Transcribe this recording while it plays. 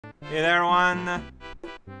Hey there, everyone.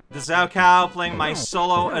 This is Cow playing my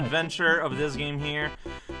solo adventure of this game here.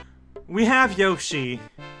 We have Yoshi.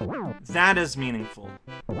 That is meaningful.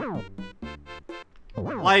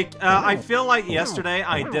 Like, I feel like yesterday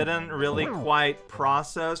I didn't really quite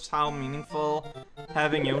process how meaningful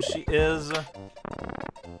having Yoshi is.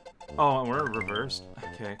 Oh, we're reversed.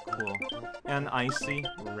 Okay, cool. And icy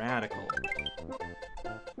radical.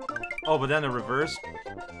 Oh, but then the reversed.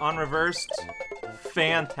 Unreversed.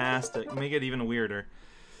 Fantastic. Make it even weirder.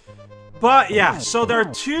 But yeah, so there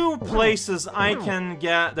are two places I can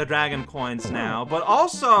get the dragon coins now. But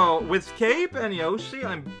also, with Cape and Yoshi,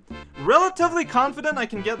 I'm relatively confident I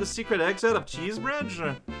can get the secret exit of Cheese Bridge.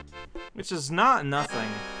 Which is not nothing.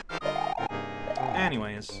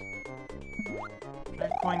 Anyways.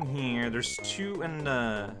 Dragon coin here. There's two in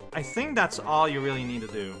the... I think that's all you really need to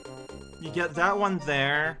do. You get that one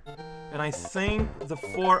there. And I think the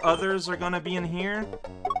 4 others are gonna be in here.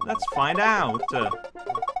 Let's find out.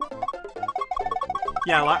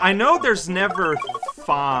 Yeah, like, I know there's never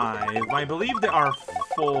 5. I believe there are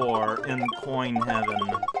 4 in Coin Heaven.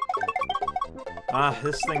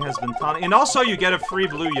 This thing has been taunting. And also you get a free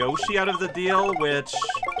blue Yoshi out of the deal, which,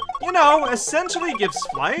 you know, essentially gives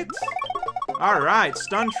flight. Alright,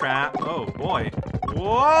 stun trap. Oh, boy.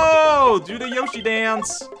 Whoa! Do the Yoshi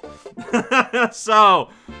dance! So...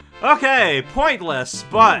 okay, pointless,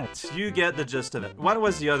 but you get the gist of it. What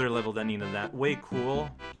was the other level that needed that? Way cool.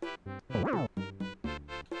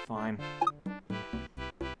 Fine.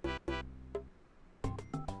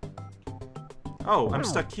 Oh, I'm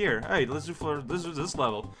stuck here. Hey, let's do this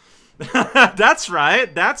level. That's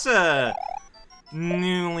right. That's a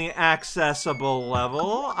newly accessible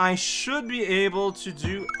level. I should be able to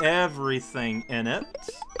do everything in it.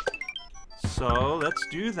 So let's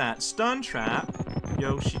do that. Stun trap.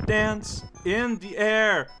 Yoshi dance in the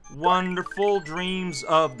air. Wonderful dreams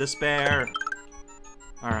of despair.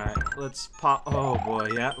 Alright, let's pop. Oh boy,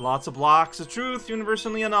 yeah. Lots of blocks of truth,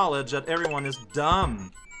 universally acknowledged that everyone is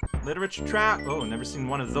dumb. Literature trap. Oh, never seen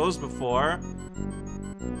one of those before.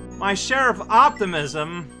 My share of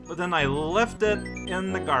optimism, but then I left it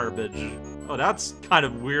in the garbage. Oh, that's kind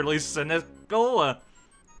of weirdly cynical.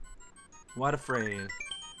 What a phrase.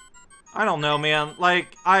 I don't know, man.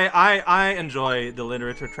 Like, I enjoy the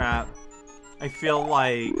literature trap. I feel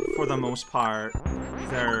like, for the most part,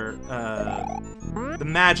 the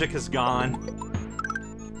magic is gone.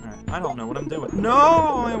 Alright, I don't know what I'm doing. No!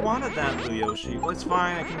 I wanted that blue Yoshi. Well, it's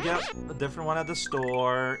fine. I can get a different one at the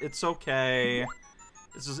store. It's okay.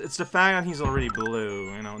 It's the fact that he's already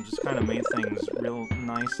blue, you know, just kind of made things real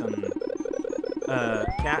nice and,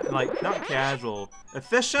 like, not casual.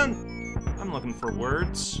 Efficient? I'm looking for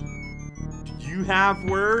words. You have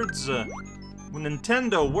words?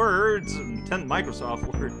 Nintendo words? Microsoft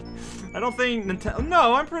word. I don't think Nintendo...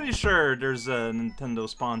 No, I'm pretty sure there's a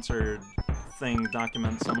Nintendo-sponsored thing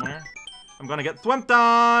document somewhere. I'm gonna get thwimped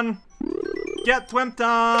on! Get thwimped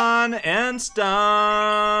on and stun!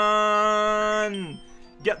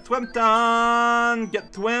 Get thwimped on!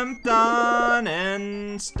 Get thwimped on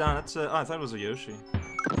and stun. That's a... Oh, I thought it was a Yoshi.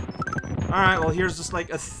 Alright, well, here's just like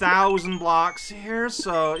 1,000 blocks here,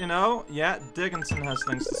 so, you know, yeah, Dickinson has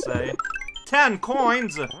things to say. 10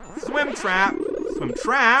 coins! Swim trap! Swim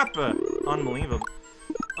trap! Unbelievable.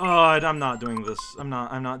 Oh, I'm not doing this. I'm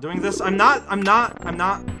not doing this. I'm not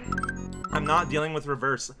dealing with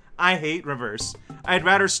reverse. I hate reverse. I'd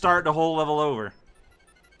rather start the whole level over.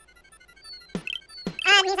 It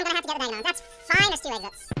means I'm gonna have to get the diagonal. That's fine, there's 2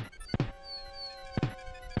 exits.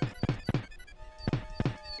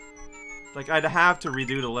 Like, I'd have to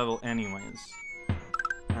redo the level anyways.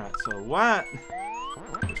 Alright, so what?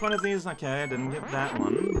 Which one of these? Okay, I didn't get that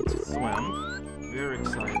one. It's a swim. Very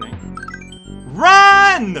exciting.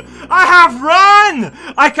 Run! I have run!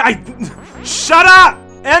 Shut up!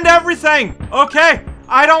 End everything! Okay?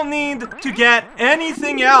 I don't need to get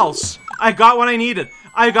anything else. I got what I needed.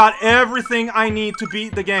 I got everything I need to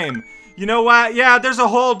beat the game. You know what? Yeah, there's a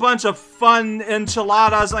whole bunch of fun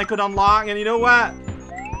enchiladas I could unlock, and you know what?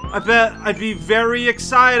 I bet I'd be very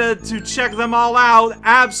excited to check them all out,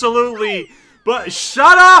 absolutely. But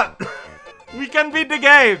shut up! We can beat the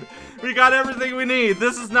game. We got everything we need.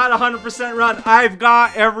 This is not a 100% run. I've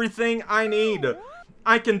got everything I need.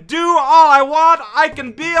 I can do all I want. I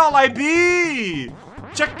can be all I be.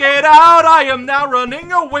 Check it out. I am now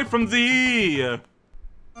running away from thee.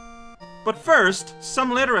 But first,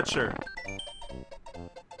 some literature.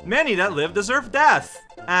 Many that live deserve death.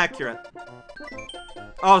 Accurate.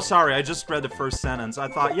 Oh, sorry, I just read the first sentence. I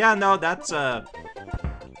thought, yeah, no, that's,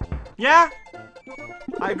 yeah.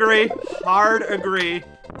 I agree. Hard agree.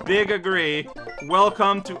 Big agree.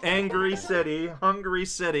 Welcome to Angry City, Hungry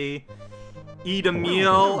City. Eat a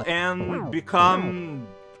meal and become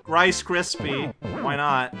Rice Krispie. Why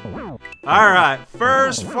not? Alright,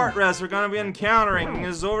 first fortress we're gonna be encountering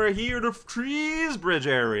is over here, the Trees Bridge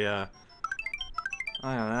area.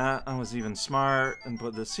 Look at that. I was even smart and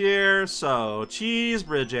put this here. So, Cheese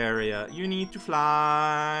Bridge area. You need to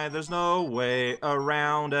fly. There's no way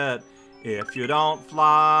around it. If you don't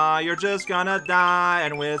fly, you're just gonna die.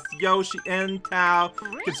 And with Yoshi and Tao,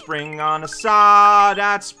 you can spring on a saw.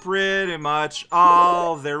 That's pretty much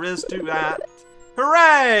all there is to that.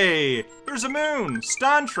 Hooray! Here's a moon.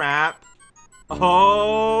 Stun trap.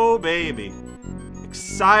 Oh, baby.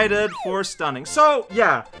 Excited for stunning. So,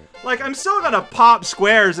 yeah. Like, I'm still gonna pop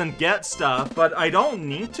squares and get stuff, but I don't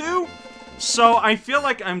need to. So, I feel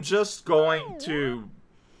like I'm just going to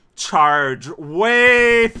charge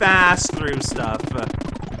way fast through stuff.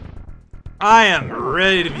 I am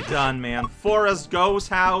ready to be done, man. Forest Ghost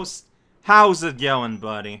House. How's it going,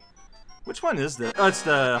 buddy? Which one is this? Oh, it's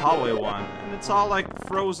the hallway one. And it's all, like,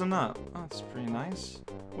 frozen up. Oh, that's pretty nice.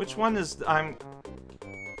 Which one is... I'm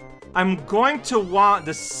going to want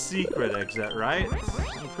the secret exit, right?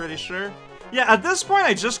 I'm pretty sure. Yeah, at this point,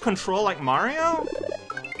 I just control, like, Mario?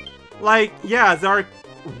 Like, yeah, there are...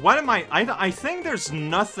 What am I think there's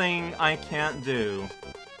nothing I can't do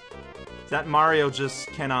that Mario just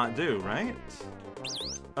cannot do, right?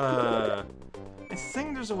 I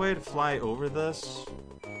think there's a way to fly over this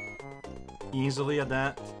easily at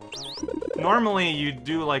that. Normally, you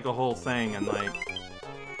do, like, a whole thing and, like...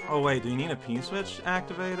 Oh, wait, do you need a P-switch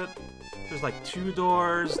activated? There's, like, 2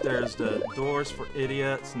 doors. There's the doors for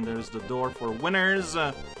idiots, and there's the door for winners.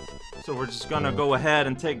 So we're just gonna go ahead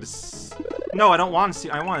and take this... No, I don't want to see...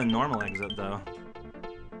 I want a normal exit, though.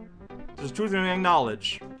 There's truth in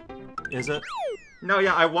acknowledge. Is it? No,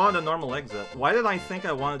 yeah, I want a normal exit. Why did I think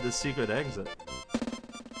I wanted the secret exit?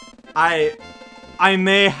 I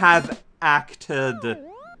may have acted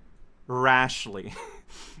rashly.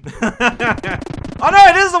 Oh no,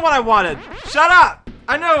 it is the one I wanted! Shut up!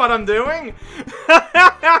 I know what I'm doing!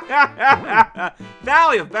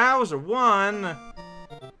 Valley of Bowser 1.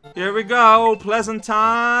 Here we go. Pleasant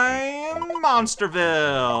Time.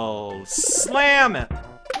 Monsterville. Slam it.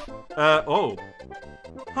 Oh.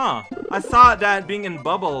 Huh. I thought that being in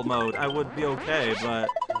bubble mode I would be okay, but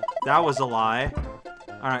that was a lie.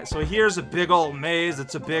 Alright, so here's a big old maze.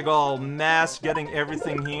 It's a big old mess. Getting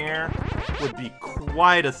everything here would be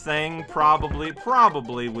quite a thing.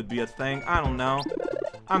 Probably would be a thing. I don't know.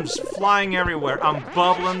 I'm just flying everywhere. I'm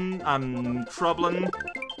bubbling. I'm troubling.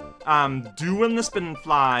 I'm doing the spin and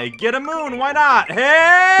fly. Get a moon, why not?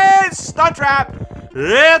 Hey, stun trap!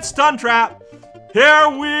 It's stun trap! Here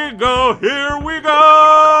we go, here we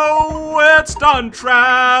go! It's stun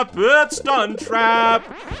trap, it's stun trap!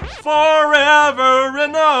 Forever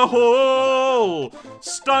in a hole!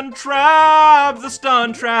 Stun trap, the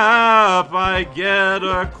stun trap! I get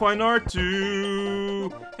a coin or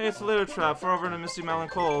 2. Hey, it's a little trap. Forever in a misty mountain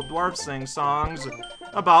cold. Dwarves sing songs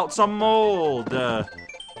about some mold.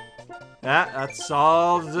 That's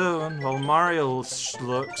all doing. Well, Mario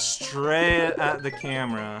looks straight at the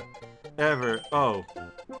camera. Oh.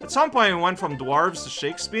 At some point, it went from dwarves to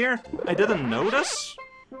Shakespeare. I didn't notice.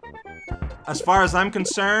 As far as I'm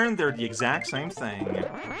concerned, they're the exact same thing.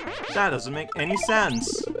 That doesn't make any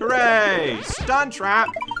sense. Hooray! Stun trap!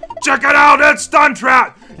 Check it out! It's stun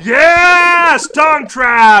trap! Yeah! Stun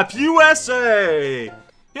trap! USA!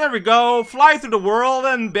 Here we go. Fly through the world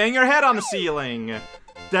and bang your head on the ceiling.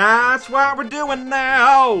 That's what we're doing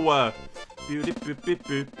now!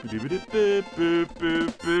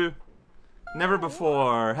 Never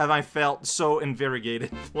before have I felt so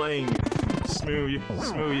invigorated playing smooth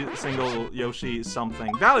single Yoshi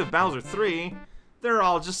something. Valley of Bowser 3, they're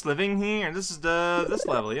all just living here. This is this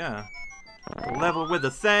level, yeah. Level with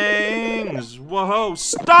the things. Whoa,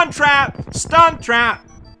 stun trap! Stun trap!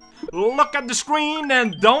 Look at the screen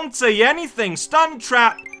and don't say anything. Stun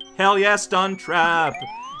trap! Hell yeah, stun trap!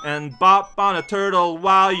 And bop on a turtle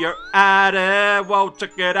while you're at it. Whoa,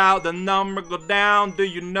 check it out, the number go down. Do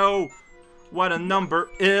you know what a number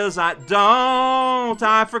is? I don't.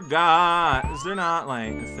 I forgot. Is there not,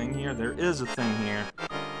 like, a thing here? There is a thing here.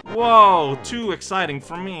 Whoa, too exciting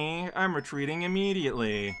for me. I'm retreating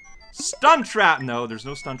immediately. Stun trap! No, there's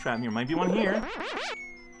no stun trap here. Might be one here.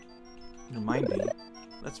 There might be.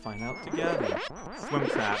 Let's find out together. Swim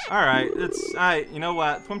trap. Alright, you know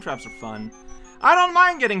what? Swim traps are fun. I don't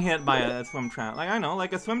mind getting hit by a swim trap. Like, I know,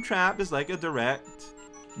 like, a swim trap is like a direct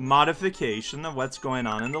modification of what's going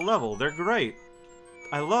on in the level. They're great.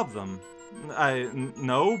 I love them.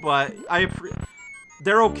 No, but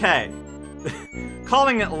they're okay.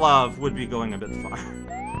 Calling it love would be going a bit far.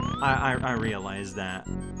 I realize that.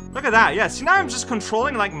 Look at that. Yeah, see, now I'm just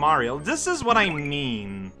controlling like Mario. This is what I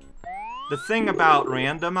mean. The thing about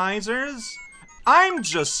randomizers, I'm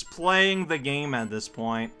just playing the game at this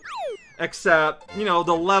point. Except, you know,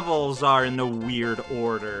 the levels are in a weird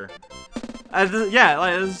order.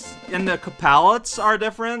 Yeah, and the palettes are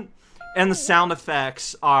different, and the sound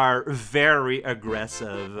effects are very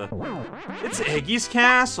aggressive. It's Iggy's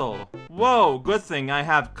castle. Whoa, good thing I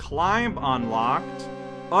have climb unlocked.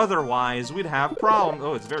 Otherwise, we'd have problems.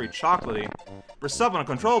 Oh, it's very chocolatey. Press up on a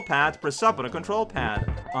control pad, press up on a control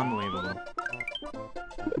pad. Unbelievable.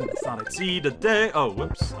 I thought I'd see the day. Oh,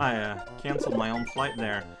 whoops. I canceled my own flight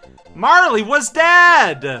there. Marley was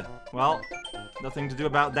dead! Well, nothing to do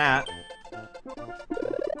about that.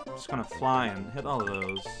 I'm just gonna fly and hit all of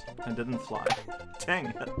those. I didn't fly. Dang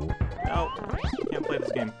it. No, can't play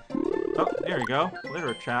this game. Oh, there you go.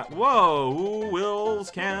 Literate chat. Whoa, who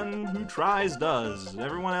wills can, who tries does.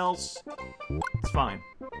 Everyone else, it's fine.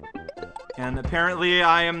 And apparently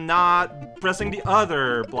I am not pressing the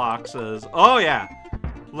other blocks. Oh yeah.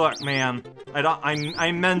 Look, man,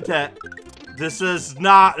 I meant it. This is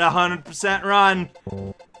not 100% run.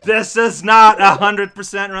 This is not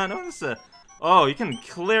 100% run. Oh, you can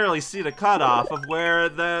clearly see the cutoff of where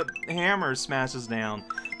the hammer smashes down.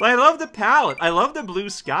 But I love the palette. I love the blue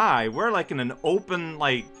sky. We're like in an open,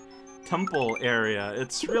 like, temple area.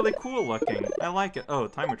 It's really cool looking. I like it. Oh,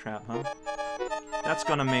 timer trap, huh? That's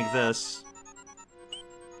gonna make this.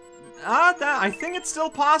 I think it's still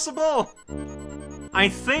possible. I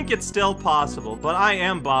think it's still possible, but I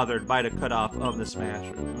am bothered by the cutoff of the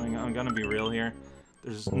smasher. I'm gonna be real here.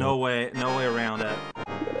 There's no way around it.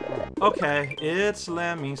 Okay, it's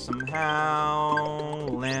Lemmy somehow.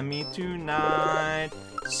 Lemmy tonight.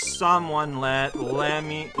 Someone let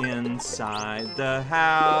Lemmy inside the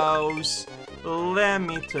house.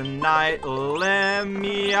 Lemmy tonight,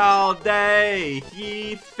 Lemmy all day.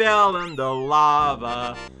 He fell in the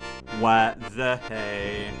lava. What the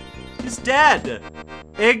hey? He's dead!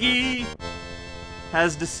 Iggy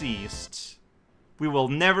has deceased. We will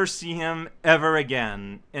never see him ever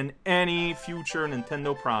again in any future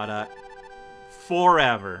Nintendo product.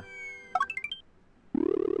 Forever.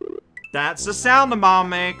 That's the sound the mom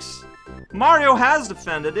makes. Mario has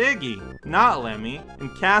defended Iggy, not Lemmy, in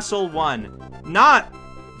Castle 1, not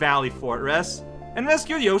Valley Fortress, and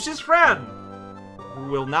rescued Yoshi's friend, who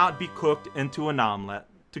will not be cooked into an omelet.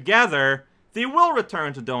 Together, they will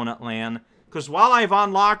return to Donut Land, because while I've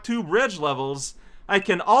unlocked 2 bridge levels, I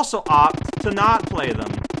can also opt to not play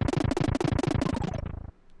them.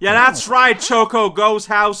 Yeah, that's right,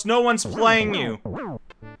 choco-house. No one's playing you.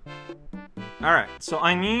 Alright, so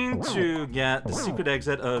I need to get the secret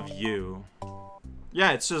exit of you.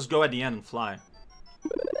 Yeah, it's just go at the end and fly.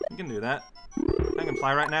 You can do that. I can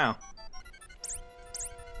fly right now.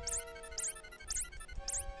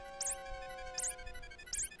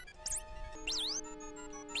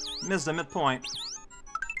 Missed the midpoint.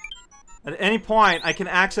 At any point, I can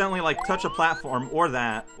accidentally, like, touch a platform, or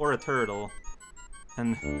that, or a turtle,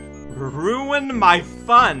 and ruin my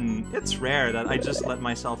fun. It's rare that I just let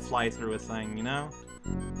myself fly through a thing, you know?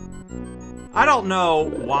 I don't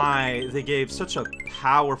know why they gave such a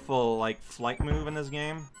powerful, like, flight move in this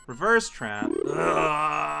game. Reverse trap.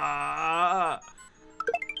 Ugh.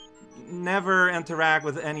 Never interact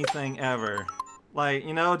with anything ever. Like,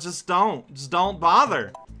 you know, just don't. Just don't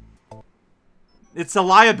bother. It's a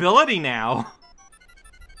liability now.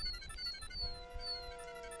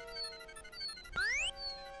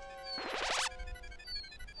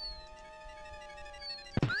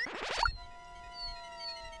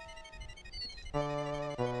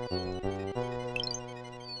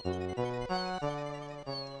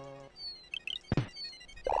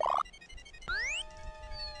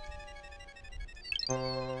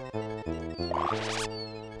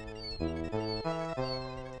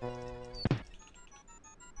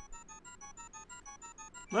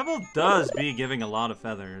 Level does be giving a lot of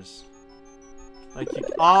feathers. Like,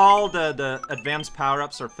 all the advanced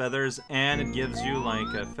power-ups are feathers, and it gives you, like,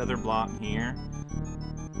 a feather block here.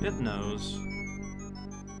 It knows.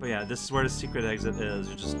 But yeah, this is where the secret exit is.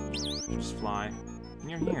 You just fly. And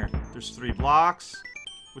you're here. There's 3 blocks,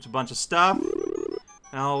 with a bunch of stuff.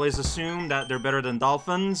 I always assume that they're better than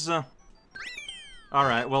dolphins.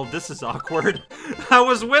 Alright, well, this is awkward. I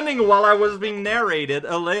was winning while I was being narrated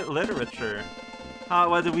a literature.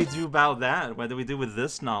 What do we do about that? What do we do with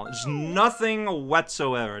this knowledge? Nothing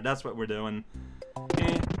whatsoever. That's what we're doing.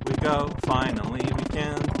 Here we go. Finally, we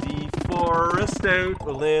can deforest out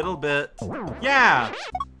a little bit. Yeah!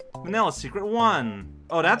 Vanilla Secret 1.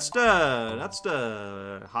 Oh, that's the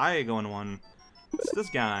high going one. It's this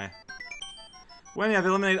guy. When you have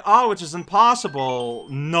eliminated all which is impossible,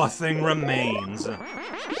 nothing remains.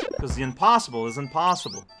 Because the impossible is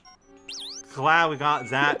impossible. Glad we got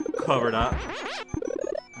that covered up.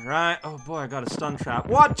 Alright. Oh boy, I got a stun trap.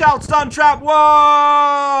 Watch out, stun trap!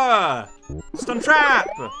 Whoa! Stun trap!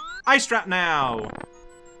 Ice trap now!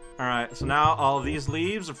 Alright, so now all of these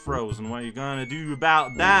leaves are frozen. What are you gonna do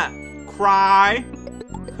about that? Cry!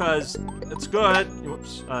 Because it's good.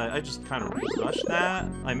 Whoops. I just kind of rushed that.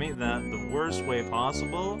 I made that the worst way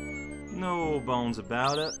possible. No bones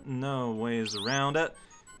about it. No ways around it.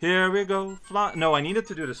 Here we go. Fly. No, I needed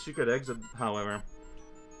to do the secret exit, however.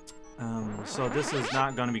 So this is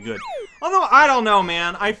not gonna be good. Although, I don't know,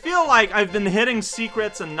 man. I feel like I've been hitting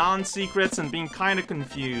secrets and non-secrets and being kind of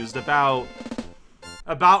confused about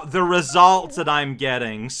the results that I'm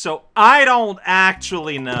getting. So I don't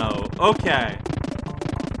actually know. Okay.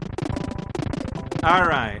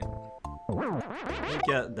 Alright. We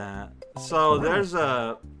get that. So there's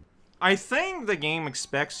a... I think the game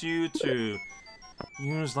expects you to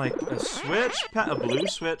use like a blue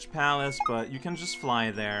switch palace, but you can just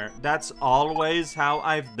fly there. That's always how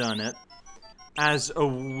I've done it. As a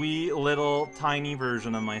wee little tiny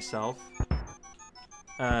version of myself.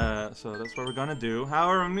 So that's what we're gonna do.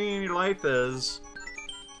 However mean your life is,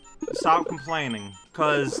 stop complaining.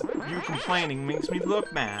 Cause you complaining makes me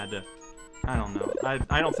look bad. I don't know.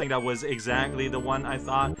 I don't think that was exactly the one I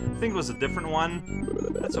thought. I think it was a different one.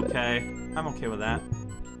 That's okay. I'm okay with that.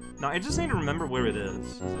 Now, I just need to remember where it is.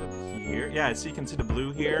 Is it here? Yeah, so you can see the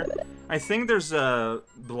blue here. I think there's a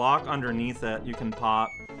block underneath it you can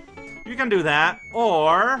pop. You can do that.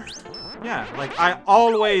 Or, yeah, like I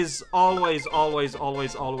always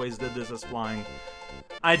did this as flying.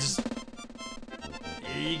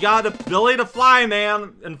 You got the ability to fly,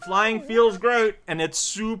 man, and flying feels great, and it's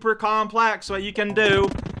super complex what you can do.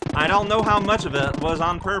 I don't know how much of it was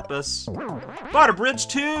on purpose. But a bridge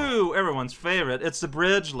 2! Everyone's favorite. It's the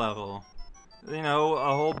bridge level. You know,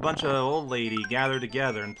 a whole bunch of old lady gather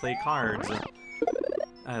together and play cards.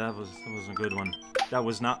 That was a good one. That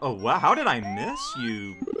was not... Oh, wow, how did I miss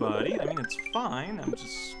you, buddy? I mean, it's fine. I'm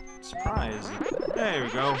just surprised. There we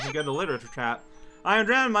go. We got the literature trap. I am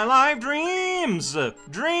dreaming my life dreams!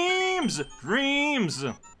 Dreams! Dreams!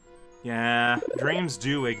 Yeah, dreams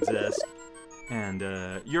do exist. And,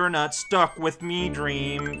 you're not stuck with me,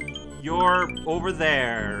 dream. You're over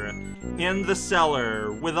there, in the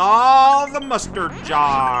cellar, with all the mustard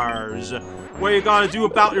jars. What are you gonna do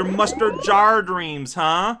about your mustard jar dreams,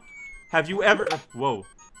 huh? Have you ever... Whoa.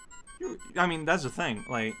 I mean, that's the thing.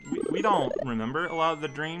 Like, we don't remember a lot of the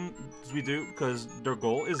dreams we do, because their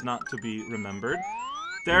goal is not to be remembered.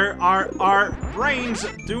 There are our brains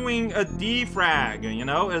doing a defrag, you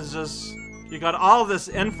know? It's just... You got all this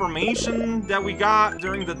information that we got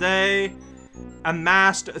during the day,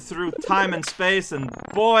 amassed through time and space, and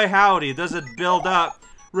boy howdy, does it build up.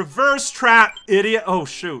 Reverse trap, idiot! Oh,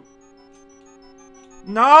 shoot.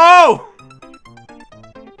 No!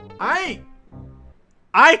 I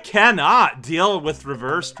cannot deal with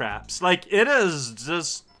reverse traps. Like, it is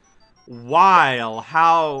just wild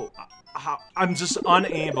how I'm just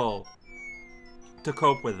unable to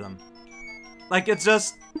cope with them. Like, it's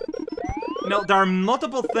just... You know, there are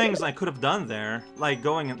multiple things I could have done there. Like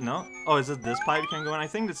going in... No? Oh, is it this pipe you can go in? I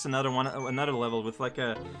think it's another one, another level with like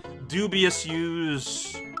a dubious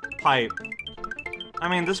use pipe. I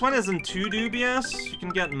mean, this one isn't too dubious. You can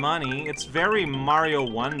get money. It's very Mario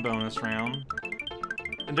 1 bonus round.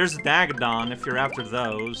 And there's Dagadon if you're after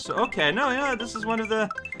those. So, okay, no, yeah, this is one of the...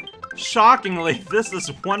 Shockingly, this is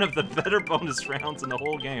one of the better bonus rounds in the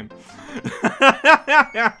whole game.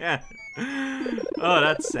 Oh,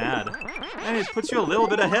 that's sad. And it puts you a little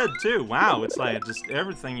bit ahead, too. Wow, it's like just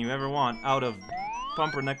everything you ever want out of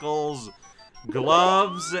pumpernickels,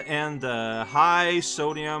 gloves, and high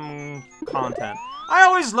sodium content. I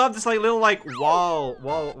always love this like little like wall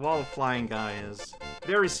of flying guys.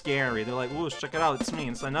 Very scary. They're like, whoosh, check it out, it's me.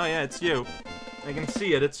 And it's like, no, yeah, it's you. I can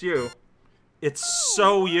see it, it's you. It's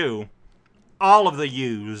so you. All of the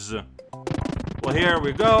yous. Well, here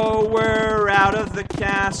we go. We're out of the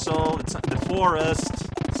castle. It's the forest.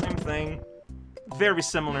 Same thing. Very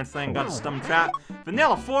similar thing. Got a stump trap.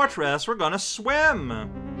 Vanilla Fortress. We're gonna swim.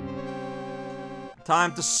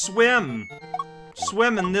 Time to swim.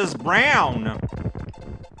 Swim in this brown.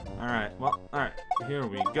 Alright, well, alright. Here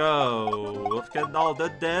we go. Look at all the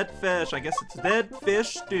dead fish. I guess it's dead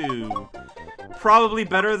fish stew. Probably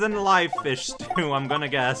better than live fish stew, I'm gonna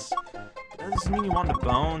guess. That doesn't mean you want the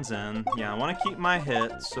bones in. Yeah, I want to keep my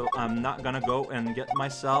hit, so I'm not gonna go and get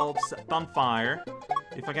myself set on fire.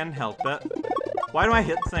 If I can help it. Why do I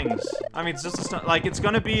hit things? I mean, it's just like, it's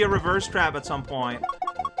gonna be a reverse trap at some point.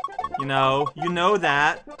 You know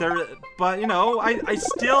that. But, you know, I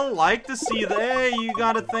still like to see that, hey, you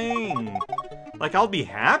got a thing. Like, I'll be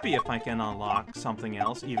happy if I can unlock something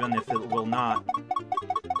else, even if it will not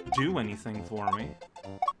do anything for me.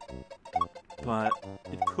 But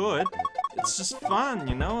it could. It's just fun,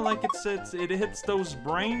 you know? Like, it hits those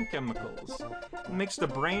brain chemicals. It makes the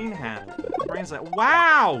brain happy. The brain's like,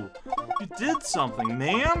 wow! You did something,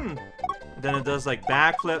 man! Then it does, like,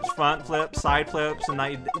 back flips, front flips, side flips, and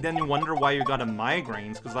then you wonder why you got a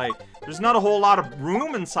migraines, because, like, there's not a whole lot of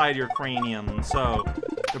room inside your cranium, so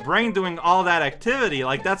the brain doing all that activity,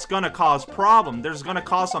 like, that's gonna cause problem. There's gonna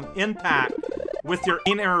cause some impact with your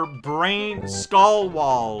inner brain skull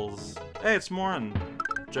walls. Hey, it's Morton.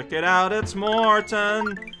 Check it out, it's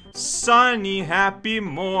Morton. Sunny, happy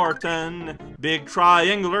Morton. Big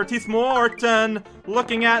triangular teeth Morton.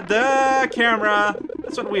 Looking at the camera.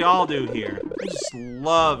 That's what we all do here. We just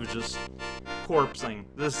love just corpsing.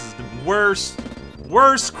 This is the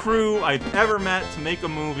worst crew I've ever met to make a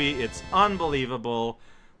movie. It's unbelievable.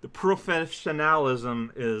 The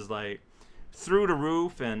professionalism is like through the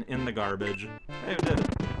roof and in the garbage. Hey, we did it.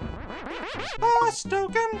 Oh,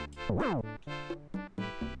 Stoken!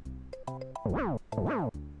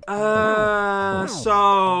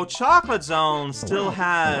 So Chocolate Zone still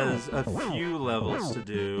has a few levels to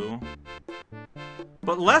do.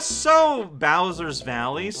 But less so Bowser's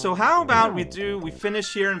Valley. So how about we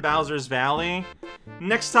finish here in Bowser's Valley.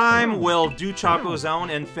 Next time we'll do Choco Zone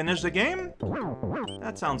and finish the game?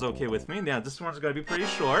 That sounds okay with me. Yeah, this one's gonna be pretty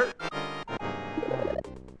short.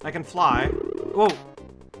 I can fly. Whoa!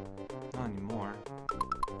 Not anymore.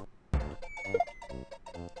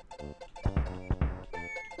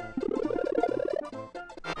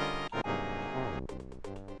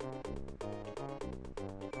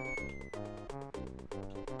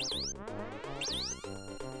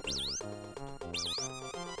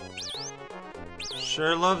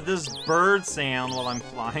 Sure love this bird sound while I'm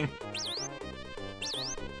flying.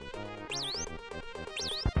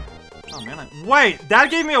 Oh man, wait! That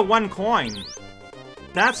gave me a 1 coin!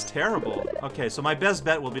 That's terrible. Okay, so my best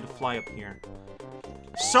bet will be to fly up here.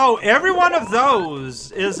 So, every one of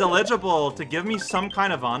those is eligible to give me some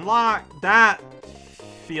kind of unlock? That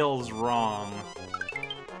feels wrong.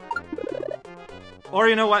 Or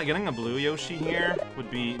you know what? Getting a blue Yoshi here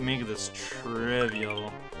would make this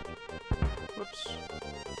trivial. Whoops.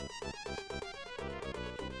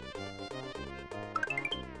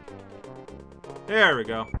 There we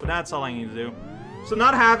go. But that's all I need to do. So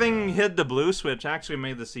not having hit the blue switch actually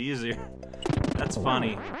made this easier. That's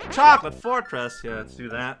funny. Chocolate Fortress. Yeah, let's do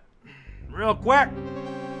that. Real quick.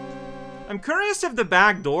 I'm curious if the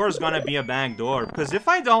back door is gonna be a back door. Because if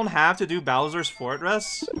I don't have to do Bowser's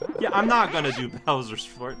Fortress... Yeah, I'm not gonna do Bowser's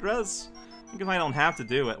Fortress. If I don't have to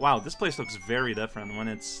do it. Wow, this place looks very different when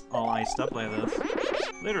it's all iced up like this.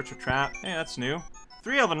 Literature trap. Hey, that's new.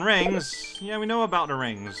 3 elven rings. Yeah, we know about the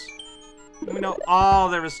rings. We know all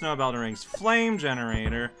there is to know about the rings. Flame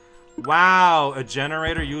generator. Wow, a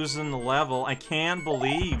generator used in the level. I can't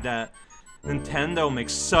believe that Nintendo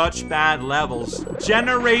makes such bad levels.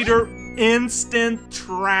 Generator instant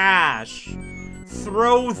trash.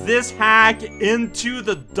 Throw this hack into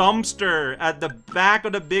the dumpster at the back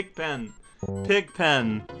of the pig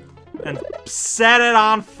pen. And set it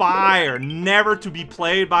on fire. Never to be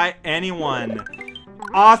played by anyone.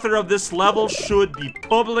 Author of this level should be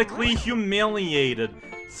publicly humiliated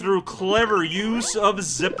through clever use of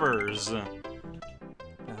zippers.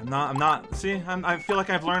 I'm not, see, I feel like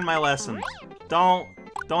I've learned my lesson. Don't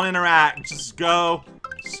interact, just go,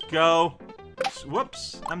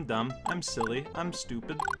 whoops, I'm dumb, I'm silly, I'm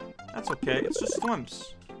stupid. That's okay, it's just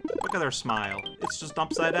thwimps. Look at their smile, it's just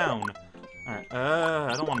upside down. Alright,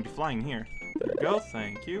 I don't want to be flying here. There we go,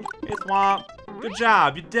 thank you. Hey Thwomp, good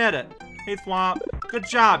job, you did it. Hey Thwomp, good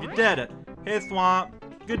job, you did it. Hey Thwomp,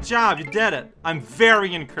 good job, you did it. I'm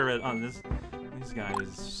very encouraged on this. These guys,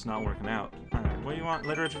 it's just not working out. Alright, what do you want?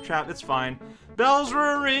 Literature trap, it's fine. Bells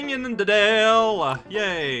were ringing in the dale.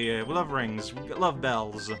 Yay, we love rings, we love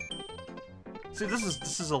bells. See,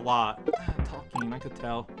 this is a lot. Talking, I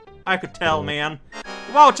could tell, man.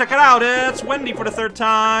 Whoa, check it out, it's Wendy for the 3rd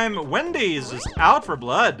time. Wendy's just out for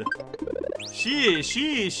blood.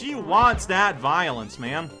 She wants that violence,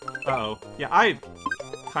 man. Uh-oh. Yeah, I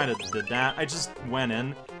kind of did that. I just went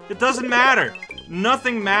in. It doesn't matter.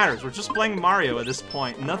 Nothing matters. We're just playing Mario at this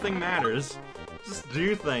point. Nothing matters. Just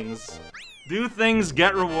do things. Do things,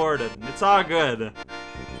 get rewarded. It's all good.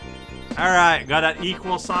 Alright, got that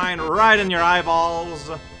equal sign right in your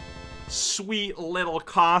eyeballs. Sweet little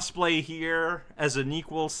cosplay here as an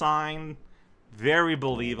equal sign. Very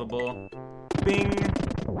believable. Bing.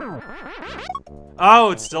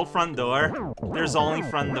 Oh, it's still front door. There's only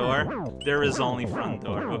front door. There is only front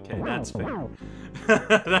door. Okay, that's fair.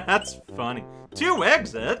 That's funny. 2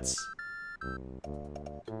 exits?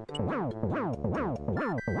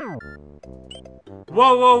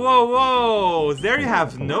 Whoa, whoa, whoa, whoa! There you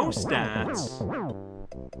have no stats.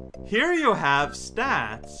 Here you have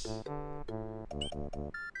stats.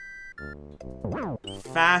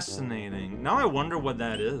 Fascinating. Now I wonder what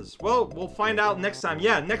that is. Well, we'll find out next time.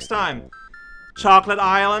 Yeah, next time. Chocolate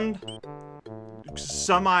Island.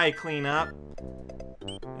 Semi-cleanup.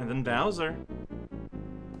 And then Bowser.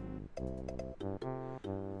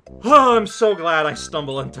 Oh, I'm so glad I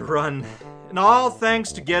stumbled into Run. And all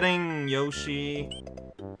thanks to getting Yoshi,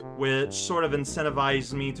 which sort of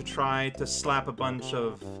incentivized me to try to slap a bunch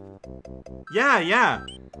of... Yeah.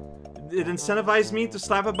 It incentivized me to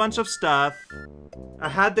slap a bunch of stuff. I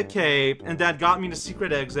had the cape, and that got me the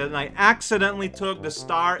secret exit, and I accidentally took the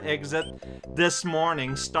star exit this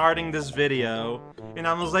morning, starting this video. And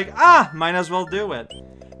I was like, might as well do it.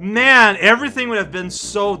 Man, everything would have been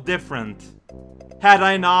so different had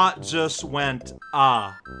I not just went,